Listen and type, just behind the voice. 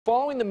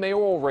Following the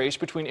mayoral race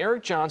between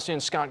Eric Johnson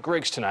and Scott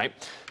Griggs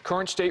tonight,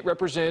 current state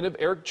representative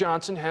Eric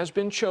Johnson has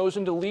been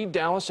chosen to lead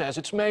Dallas as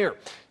its mayor.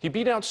 He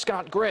beat out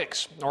Scott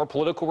Griggs. Our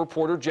political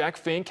reporter Jack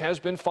Fink has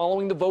been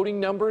following the voting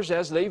numbers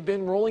as they've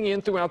been rolling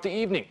in throughout the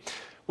evening.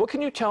 What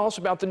can you tell us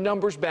about the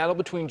numbers battle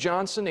between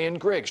Johnson and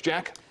Griggs,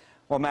 Jack?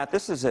 Well, Matt,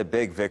 this is a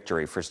big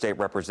victory for State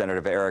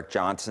Representative Eric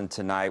Johnson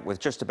tonight.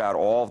 With just about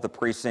all of the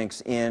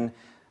precincts in,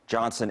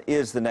 Johnson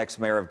is the next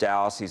mayor of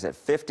Dallas. He's at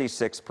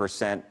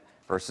 56%.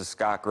 Versus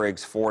Scott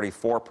Griggs,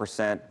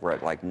 44%. We're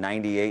at like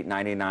 98,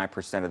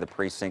 99% of the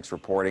precincts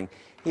reporting.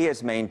 He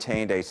has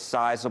maintained a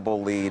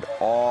sizable lead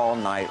all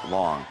night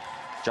long.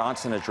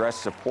 Johnson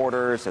addressed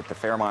supporters at the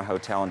Fairmont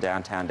Hotel in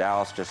downtown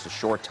Dallas just a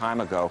short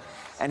time ago,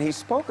 and he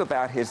spoke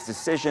about his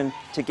decision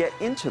to get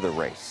into the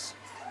race.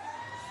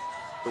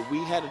 But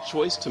we had a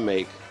choice to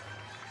make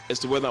as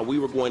to whether or not we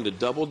were going to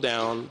double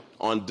down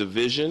on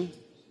division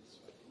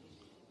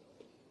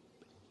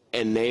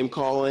and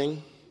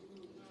name-calling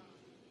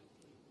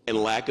and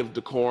lack of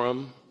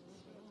decorum,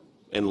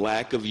 and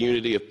lack of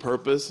unity of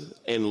purpose,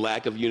 and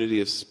lack of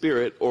unity of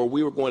spirit, or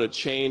we were going to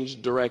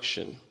change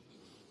direction.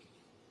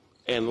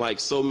 And like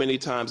so many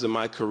times in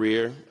my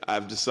career,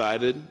 I've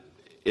decided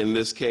in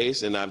this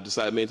case, and I've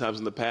decided many times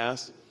in the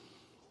past,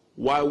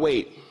 why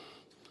wait?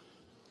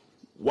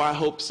 Why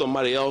hope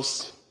somebody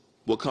else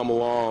will come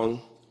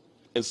along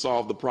and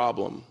solve the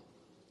problem?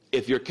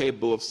 If you're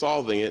capable of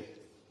solving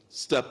it,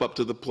 step up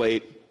to the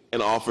plate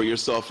and offer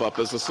yourself up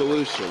as a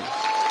solution.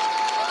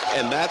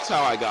 And that's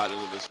how I got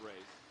into this race.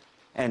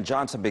 And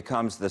Johnson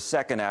becomes the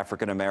second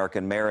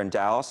African-American mayor in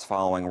Dallas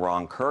following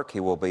Ron Kirk. He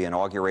will be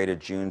inaugurated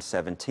June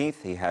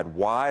 17th. He had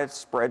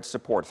widespread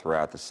support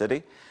throughout the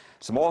city.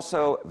 Some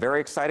also very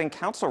exciting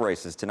council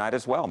races tonight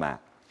as well, Matt.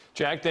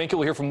 Jack, thank you.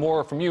 We'll hear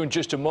more from you in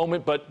just a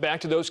moment, but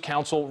back to those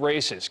council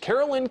races.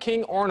 Carolyn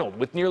King Arnold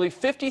with nearly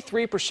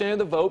 53% of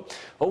the vote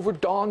over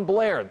Dawn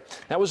Blair.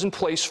 That was in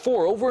place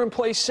 4. Over in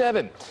place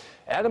 7.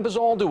 Adam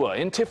Bazaldua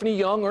and Tiffany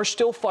Young are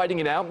still fighting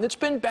it out, and it's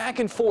been back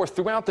and forth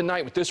throughout the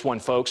night with this one,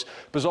 folks.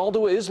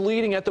 Bazaldua is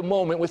leading at the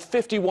moment with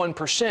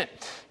 51%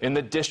 in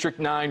the District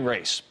 9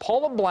 race.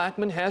 Paula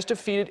Blackman has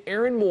defeated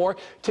Erin Moore,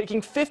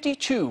 taking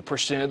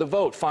 52% of the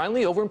vote.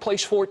 Finally, over in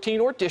place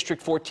 14, or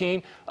District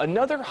 14,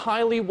 another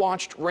highly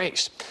watched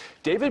race.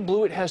 David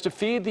Blewett has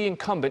defeated the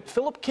incumbent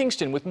Philip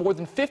Kingston with more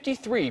than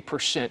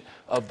 53%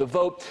 of the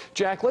vote.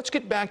 Jack, let's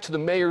get back to the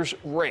mayor's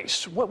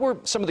race. What were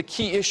some of the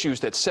key issues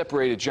that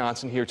separated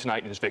Johnson here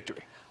tonight in his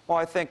victory? Well,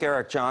 I think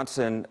Eric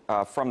Johnson,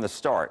 from the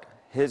start,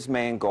 his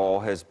main goal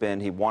has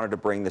been he wanted to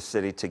bring the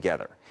city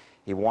together.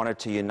 He wanted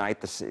to unite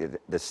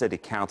the city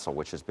council,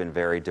 which has been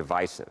very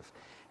divisive.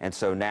 And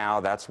so now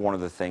that's one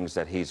of the things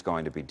that he's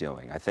going to be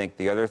doing. I think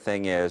the other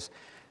thing is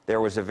there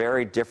was a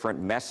very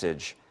different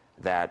message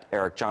that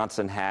Eric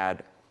Johnson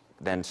had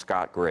than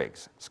Scott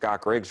Griggs.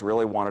 Scott Griggs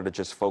really wanted to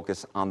just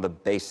focus on the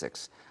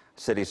basics: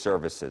 city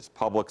services,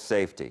 public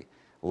safety,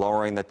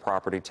 lowering the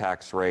property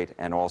tax rate,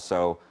 and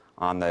also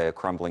on the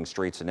crumbling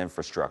streets and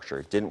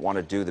infrastructure. Didn't want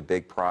to do the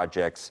big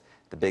projects,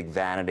 the big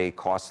vanity,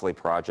 costly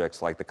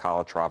projects like the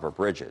Calatrava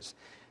bridges.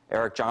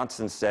 Eric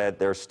Johnson said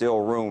there's still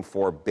room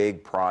for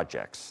big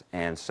projects,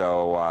 and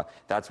so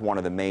that's one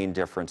of the main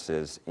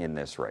differences in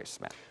this race,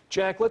 Matt.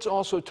 Jack, let's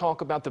also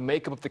talk about the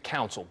makeup of the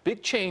council.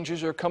 Big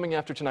changes are coming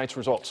after tonight's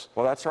results.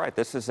 Well, that's right.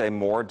 This is a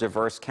more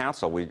diverse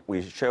council.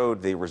 We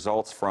showed the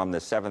results from the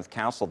 7th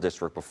Council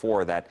District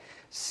before, that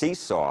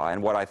seesaw,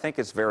 and what I think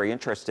is very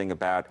interesting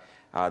about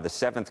the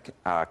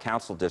 7th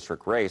Council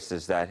District race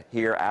is that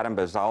here Adam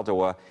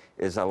Bazaldua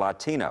is a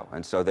Latino,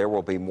 and so there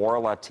will be more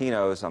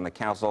Latinos on the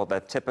council.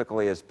 That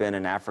typically has been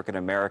an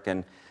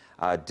African-American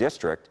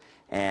district,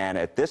 and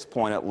at this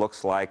point it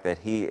looks like that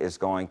he is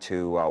going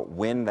to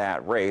win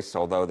that race,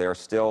 although there are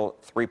still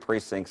 3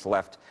 precincts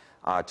left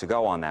to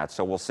go on that.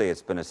 So we'll see.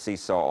 It's been a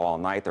seesaw all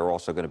night. There are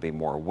also going to be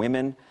more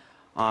women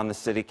on the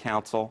city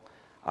council,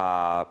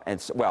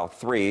 well,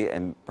 3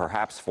 and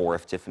perhaps 4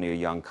 if Tiffany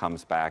Young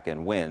comes back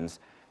and wins.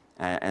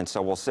 And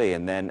so we'll see.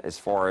 And then as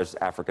far as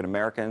African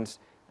Americans,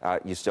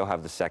 you still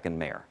have the second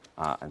mayor.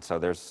 And so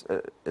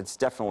it's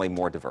definitely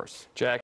more diverse. Jack.